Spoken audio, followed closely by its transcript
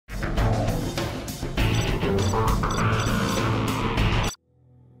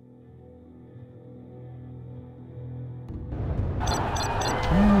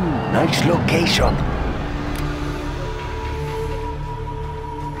Nice location.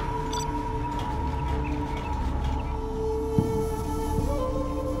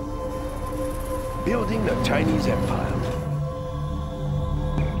 Building the Chinese Empire.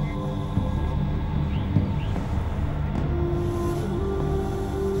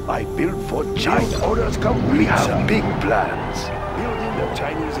 I built for China. Orders complete. We have big plans. Building the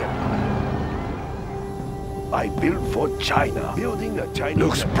Chinese Empire. I built for China. Building the Chinese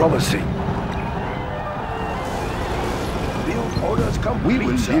Looks Empire. Promising. Build orders complete. We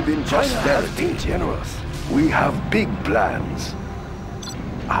will live in prosperity. Generous. We have big plans.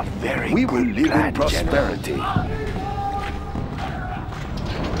 A very we will live in prosperity.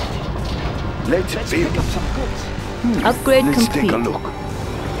 Let's pick up some goods. Upgrade Let's complete. Take a look.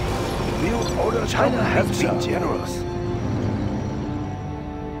 Build orders. China has been generous.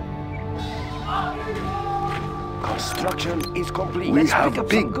 Construction is complete. We have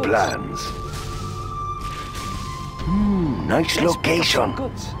big plans. Nice location.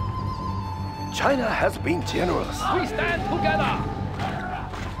 China has been generous. We stand together.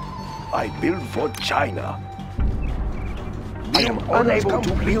 I build for China. I am unable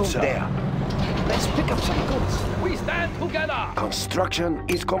to build there. Let's pick up some goods. We stand together. Construction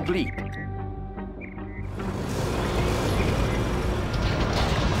is complete.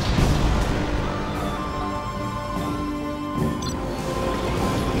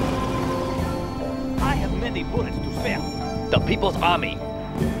 I have many bullets to spare. The People's Army.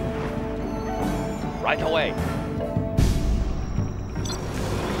 Right away.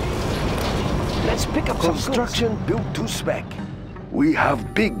 Let's pick up construction built to spec. We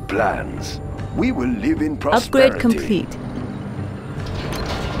have big plans. We will live in prosperity. Upgrade complete.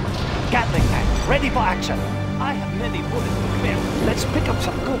 Gatling tank, ready for action. I have many bullets to spare. Let's pick up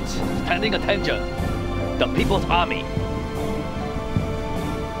some goods. Standing attention. The People's Army.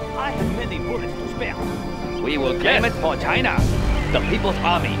 I have many bullets to spare. We will claim it for China. The People's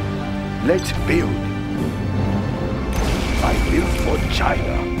Army. Let's build. I build for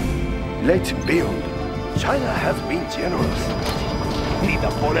China. Let's build. China has been generous. Need a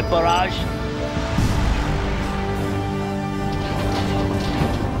bullet barrage?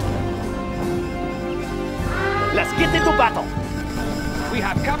 Let's get into battle. We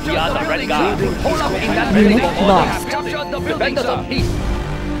have captured the building. Hold up in that Unit building. lost. We have captured the building, sir. Peace.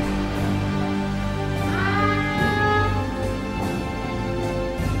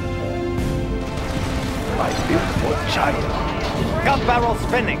 I built for China. Gun barrel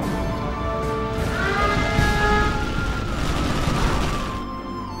spinning.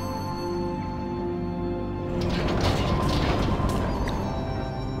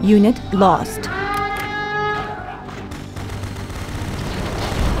 Unit lost.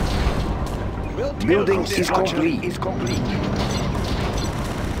 Building is complete.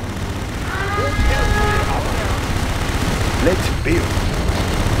 Let's build.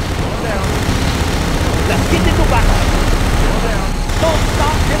 Let's get into battle. Don't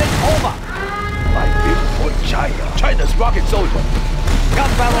stop till it's over. I built for China. China's rocket soldier.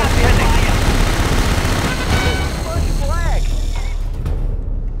 Gun barrel spinning.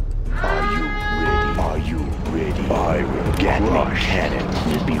 Are you ready? I will Gatling cannon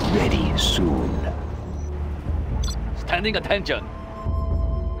will be ready soon. Standing attention.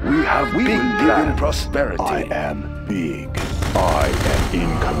 We have big live in prosperity. I am big. I am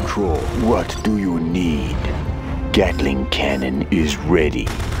in control. What do you need? Gatling cannon is ready.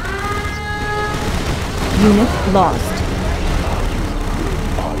 Unit lost.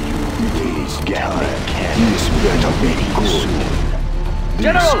 Are you please Gatling cannon is better ready soon.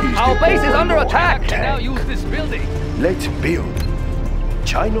 General, our base is under attack. Now use this building. Let's build.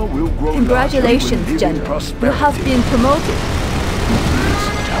 China will grow. Congratulations, large. General. You have been promoted.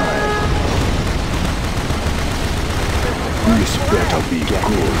 This better be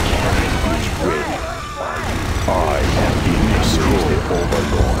good. Cannon is ready. I am in control. The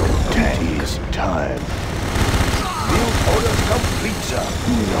overlord. It is time. Build orders complete, sir.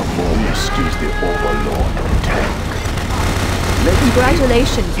 This is the overlord tank.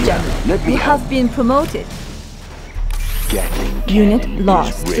 Congratulations, General. You have been promoted. Gatling Unit cannon lost.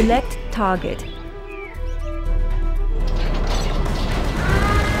 is ready. Select target.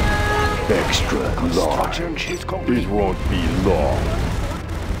 Extra large. It won't be long.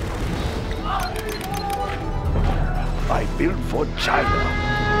 I built for China.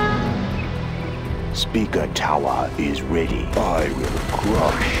 Speaker tower is ready. I will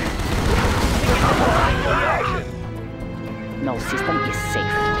crush. No system is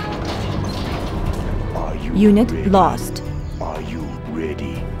safe. Are you Unit lost. Are you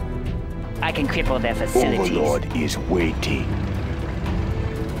ready? I can cripple their facilities. Overlord is waiting.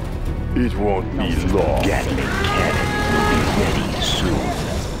 It won't be long. Gatling cannon will be ready soon.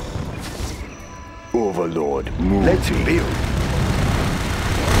 Overlord moving. Let's build.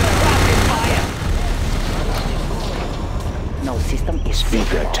 No system is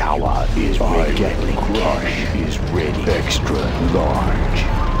Speaker tower is ready. Gatling cannon is ready. Extra large.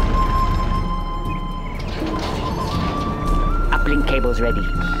 Uplink cables ready.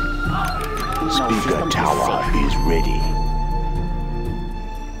 Speaker tower is ready.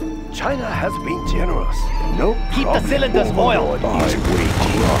 China has been generous. No Keep the problem. cylinders oiled. Overlord is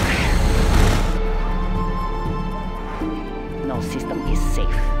waiting. No system is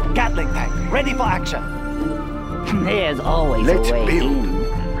safe. Gatling tank, ready for action. There's always Let's a way build. in.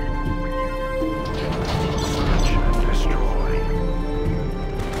 Search and destroy.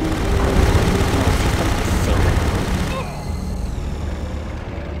 No system is safe.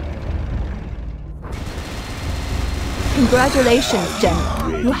 Congratulations,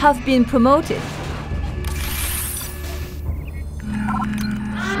 General. You have been promoted.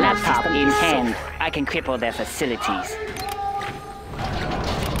 Laptop in hand. I can cripple their facilities.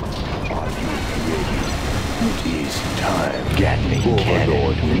 It is time. Gatling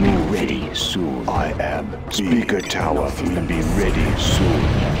Overlord will be ready soon. I am. Speaker tower will be ready soon.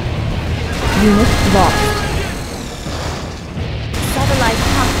 Unit lost. Satellite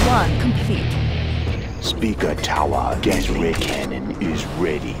Path 1 complete. Speaker tower is ready. Cannon is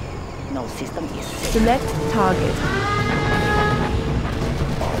ready. No system is safe. Select target.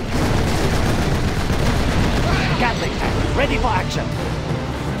 Gatling tank, ready for action.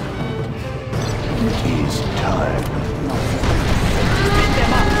 It is time. Spin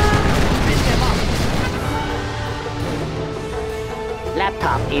them up. Spin them up.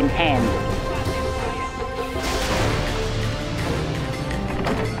 Laptop in hand.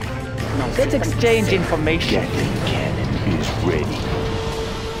 No Let's system is exchange safe. information. Gatling cannon is ready.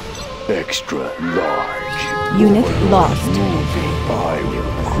 Extra large. Unit Overlord lost. Moving. I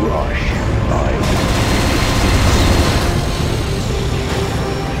will crush. I will.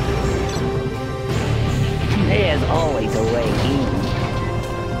 There's always a way in.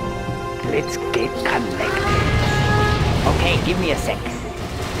 Let's get connected. Okay, give me a sec.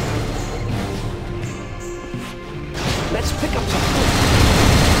 Let's pick up some food.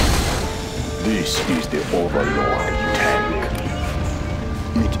 This is the Overlord tank.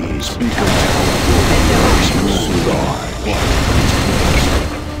 It is Speaker tower.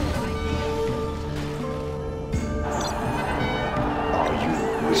 Are you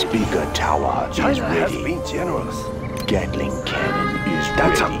ready? Speaker tower is China has ready. been generous. Gatling cannon is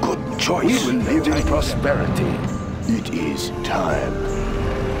That's ready. a good choice. We will live in prosperity. It is time.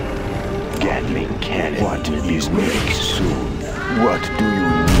 Gatling cannon is ready soon. What do you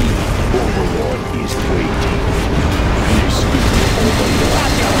need? Overlord is waiting. This is the Overlord.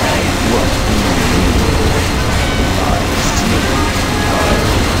 What do you need? I see.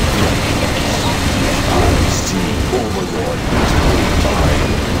 I see. Overlord is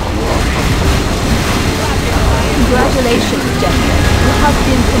waiting. Congratulations, General. You have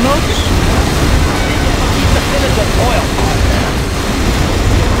been promoted. Keep the cylinders oiled.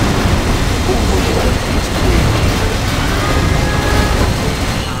 Overlord is waiting.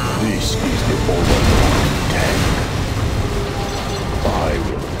 This is the Overlord tank. I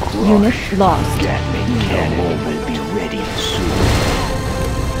will crush. Unit lost. Gatling cannon will be ready soon.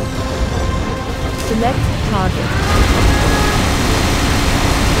 Select target.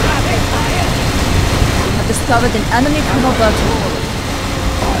 You have discovered an enemy converter.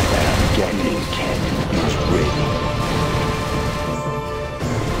 I am Gatling cannon is ready.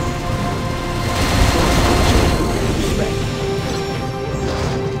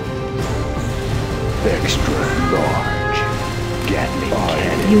 Extra large. Gatling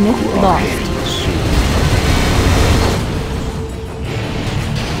cannon. Unit lost. Ready soon.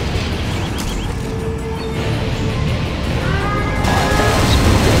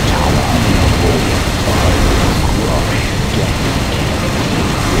 Speaker tower.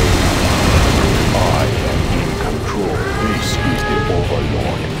 I am in control. This is the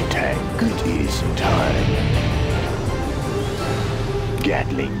Overlord tank. It is time.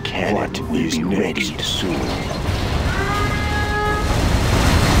 Gatling cannon will be ready soon.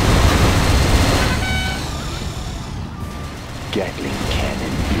 Gatling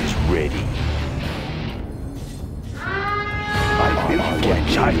cannon is ready. Gatling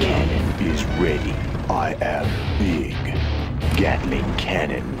cannon is ready. I am big. Gatling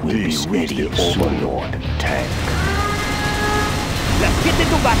cannon will be ready. This is the Overlord tank. Let's get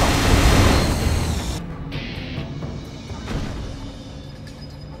into battle.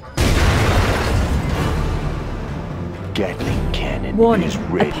 Gatling cannon Warning, is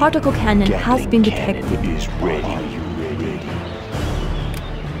ready. a particle cannon has Gatling been cannon detected. is ready. Are you ready?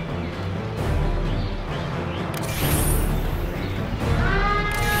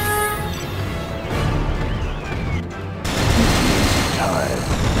 Time.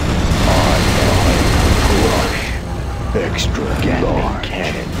 Crush. Extra Gatling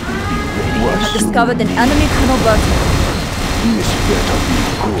cannon will be ready. I have discovered an enemy converter. This better be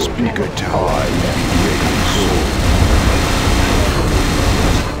good. Speaker tower be ready soon.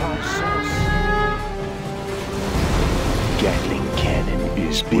 Gatling cannon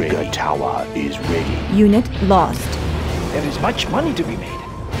is ready. Speaker tower is ready. Unit lost. There is much money to be made.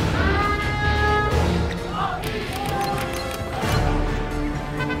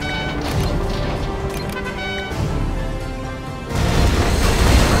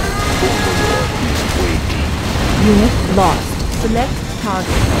 Overlord is waiting. Unit lost. Select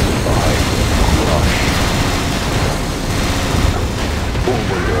target.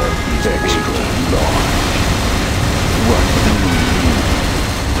 Overlord is extra large. What do you need?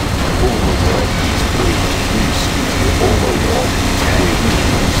 Overlord is waiting. This is the Overlord is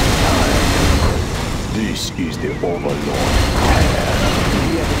waiting. This is the Overlord.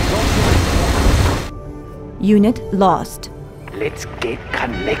 Unit lost. Let's get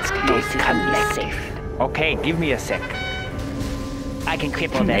connected. Okay, give me a sec. I can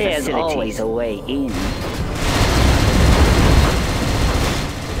cripple their There's facilities. always a way in.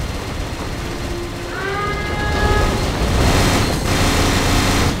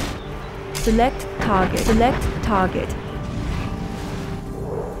 Select target. Select target.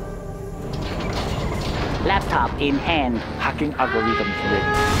 Laptop in hand. Hacking algorithms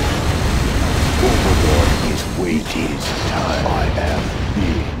ready. Overlord is waiting. Time. I am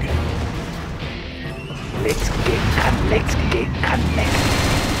big. Let's get connected.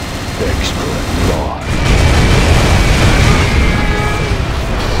 Extra large.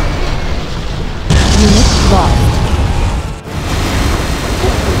 Unit lost.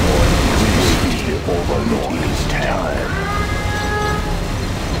 This is the Overlord's time.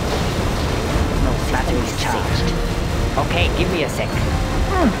 No flattery charged. Okay, give me a sec.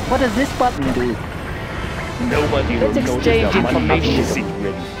 What does this button do? Nobody Let's will notice exchange the money information. is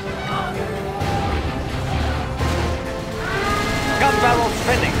ready. Gun barrel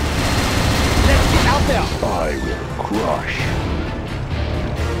spinning. Let's get out there. I will crush.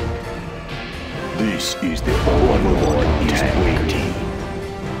 This is the Overlord is waiting.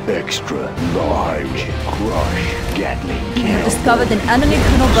 Extra large. Crush. Gatling I have cannon. discovered an enemy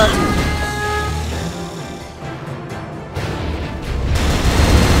converter.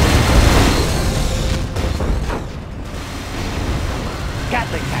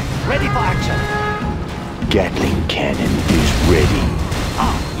 Gatling tank, ready for action. Gatling cannon is ready.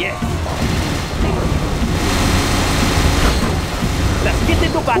 Ah, yes. Let's get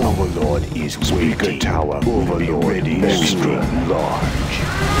into battle. Overlord is waiting. Speaker tower will be ready. Extra large.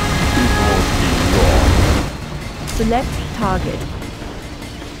 It won't be long. Select target.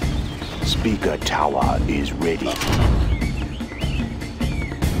 Speaker tower is ready.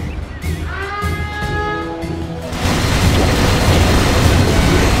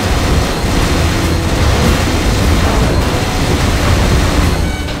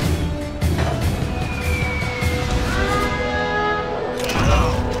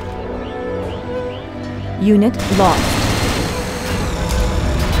 Unit lost.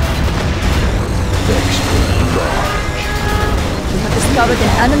 Extra large. We have discovered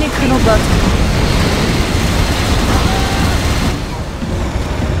an enemy converter.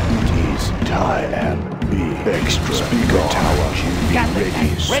 It is time. Big extra speaker tower should be Gatling ready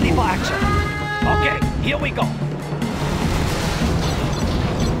tank, ready soon. for action. Okay, here we go.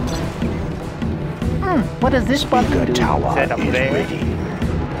 What does this button Speaker do? tower Set up is there. ready.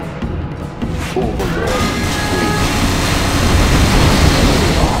 Overlord is waiting.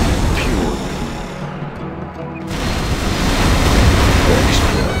 Pure.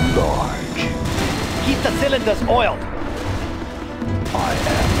 Extra large. Keep the cylinders oiled. I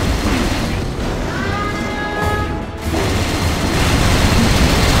am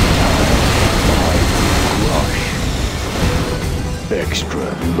extra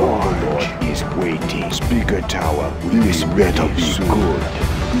large is waiting. Speaker tower will be better be good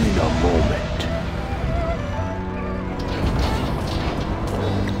in a moment.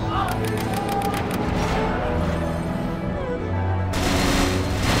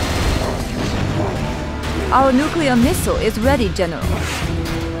 Our nuclear missile is ready, General.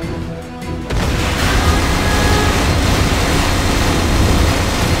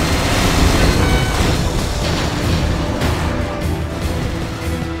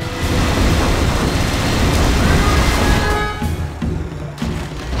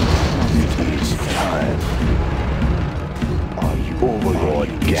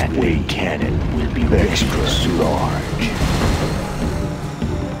 Overlord Gatling cannon will be extra large.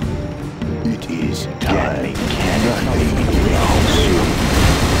 It is time. Nothing now soon.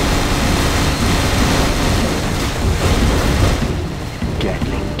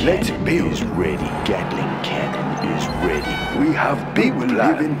 Gatling cannon is ready. Gatling cannon is ready. We have big plans.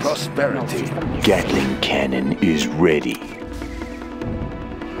 Live in prosperity. Gatling cannon is ready.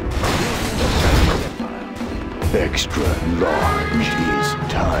 Extra large is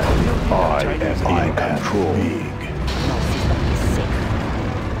time. I am in control.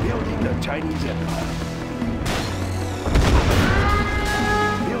 Building the Chinese Empire.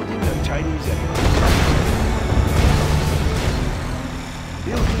 Building the Chinese Empire.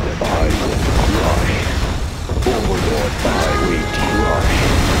 Building the I will crush. Overlord, I will crush.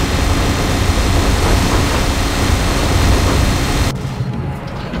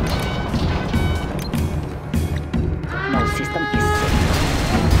 No system is safe.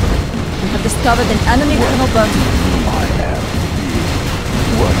 We have discovered an enemy tunnel bunker. I am big.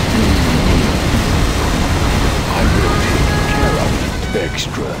 What do you need? I will take care of it.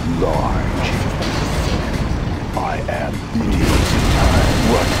 Extra large. I am big. It is time.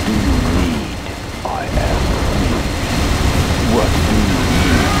 What do you need? I am big. What do you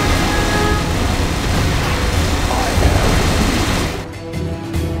need? I am big.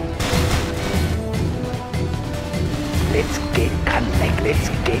 Let's get connected. Let's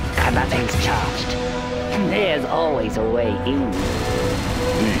get connected. Charged. There's always a way in.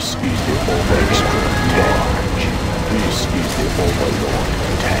 This is the extra large. This is the Overlord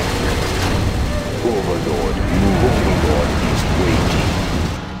tank. Overlord, Overlord is waiting.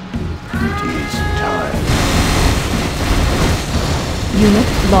 It is time. Unit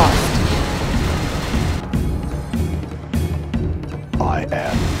lost. I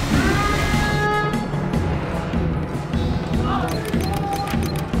am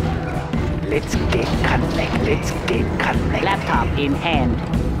Let's get connected. Let's get connected. Laptop in hand.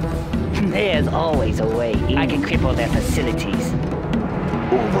 There's always a way in. I can cripple their facilities.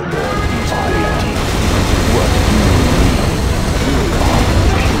 Overlord is waiting. What do you need? We are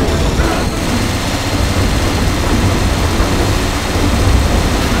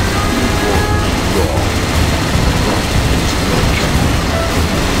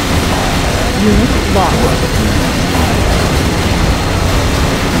Unit lost.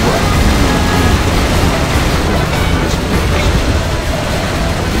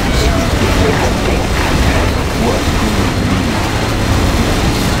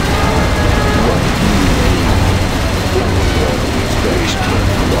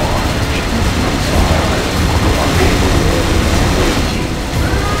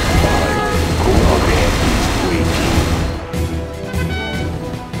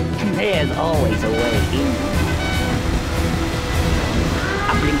 There's always a way in.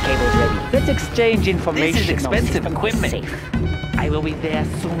 Uplink cables ready. Let's exchange information. This is expensive equipment. Safe. I will be there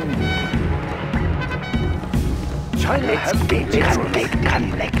soon. China has been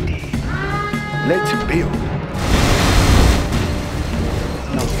connected. Let's build.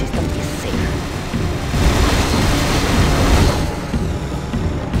 No system is safe.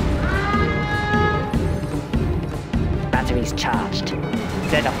 Batteries charged.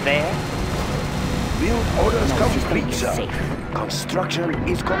 Set up there. Build orders No system complete, is sir. safe. Construction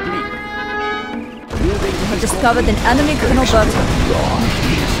is complete. Building We have is discovered an complete. enemy tunnel bunker. large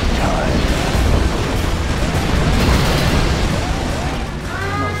is time.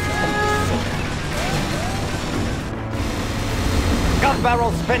 No system is safe. Gun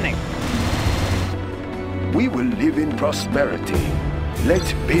barrel spinning. We will live in prosperity.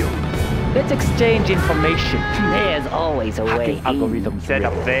 Let's build. Let's exchange information. There's always a way Hacking in. algorithm set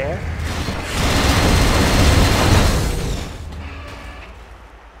up there.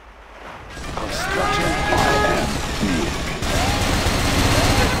 Construction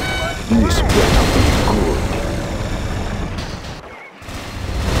This better be good.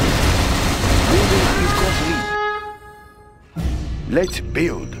 building is complete. Let's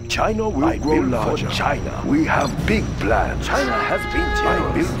build. China will grow larger. For China, we have big plans. China has been generous.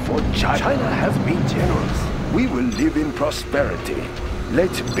 I build for China. China has been generous. We will live in prosperity.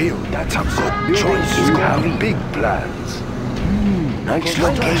 Let's build. That's a good choice. We have big plans. Nice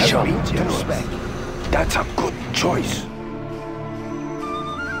location. That's a good choice.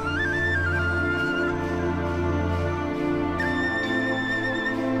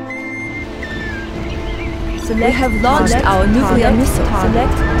 We have launched our nuclear missile.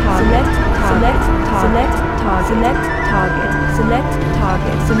 Select target. Select target. Select target. Select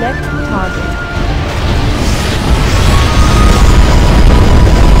target. Select target.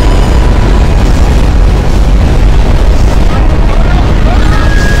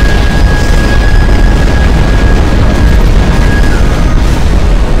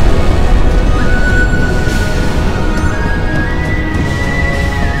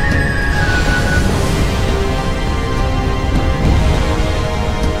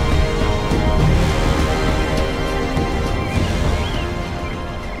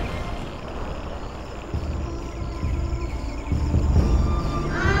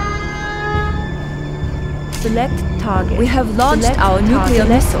 target. We have launched our nuclear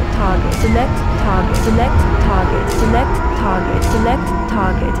missile. Target. Select target. Select target. Select target. Select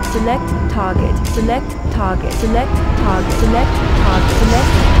target. Select target. Select target. Select target. Select target.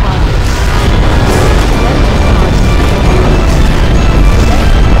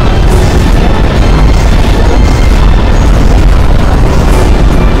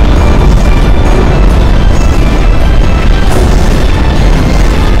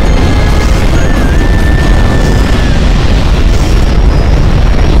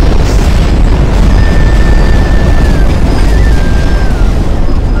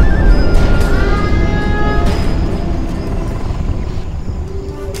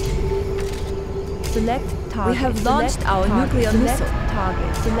 Select target. We have launched our nuclear missile.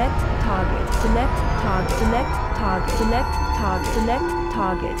 Target. Select target. Select target. Select target. Select target. Select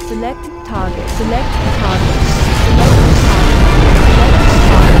target. Select target. Select target.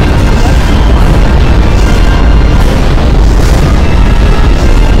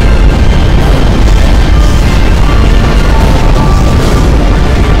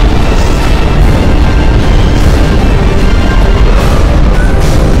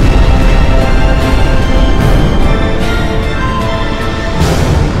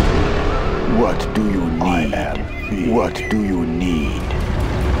 What do you need?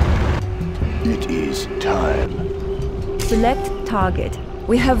 It is time. Select target.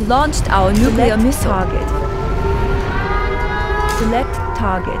 We have launched our nuclear missile. Target. Select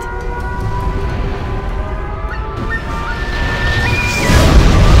target.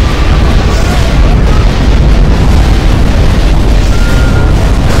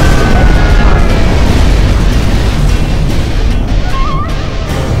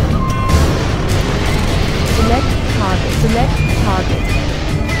 Select target.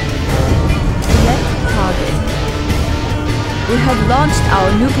 Select target. We have launched our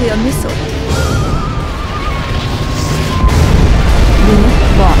nuclear missile. Unit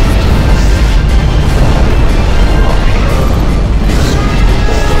lost.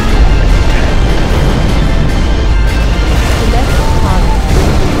 Select target.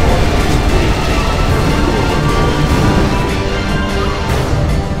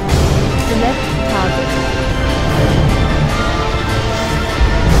 Select target.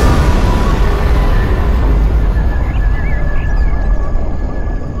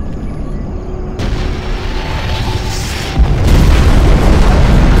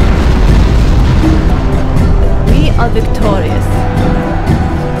 Are victorious.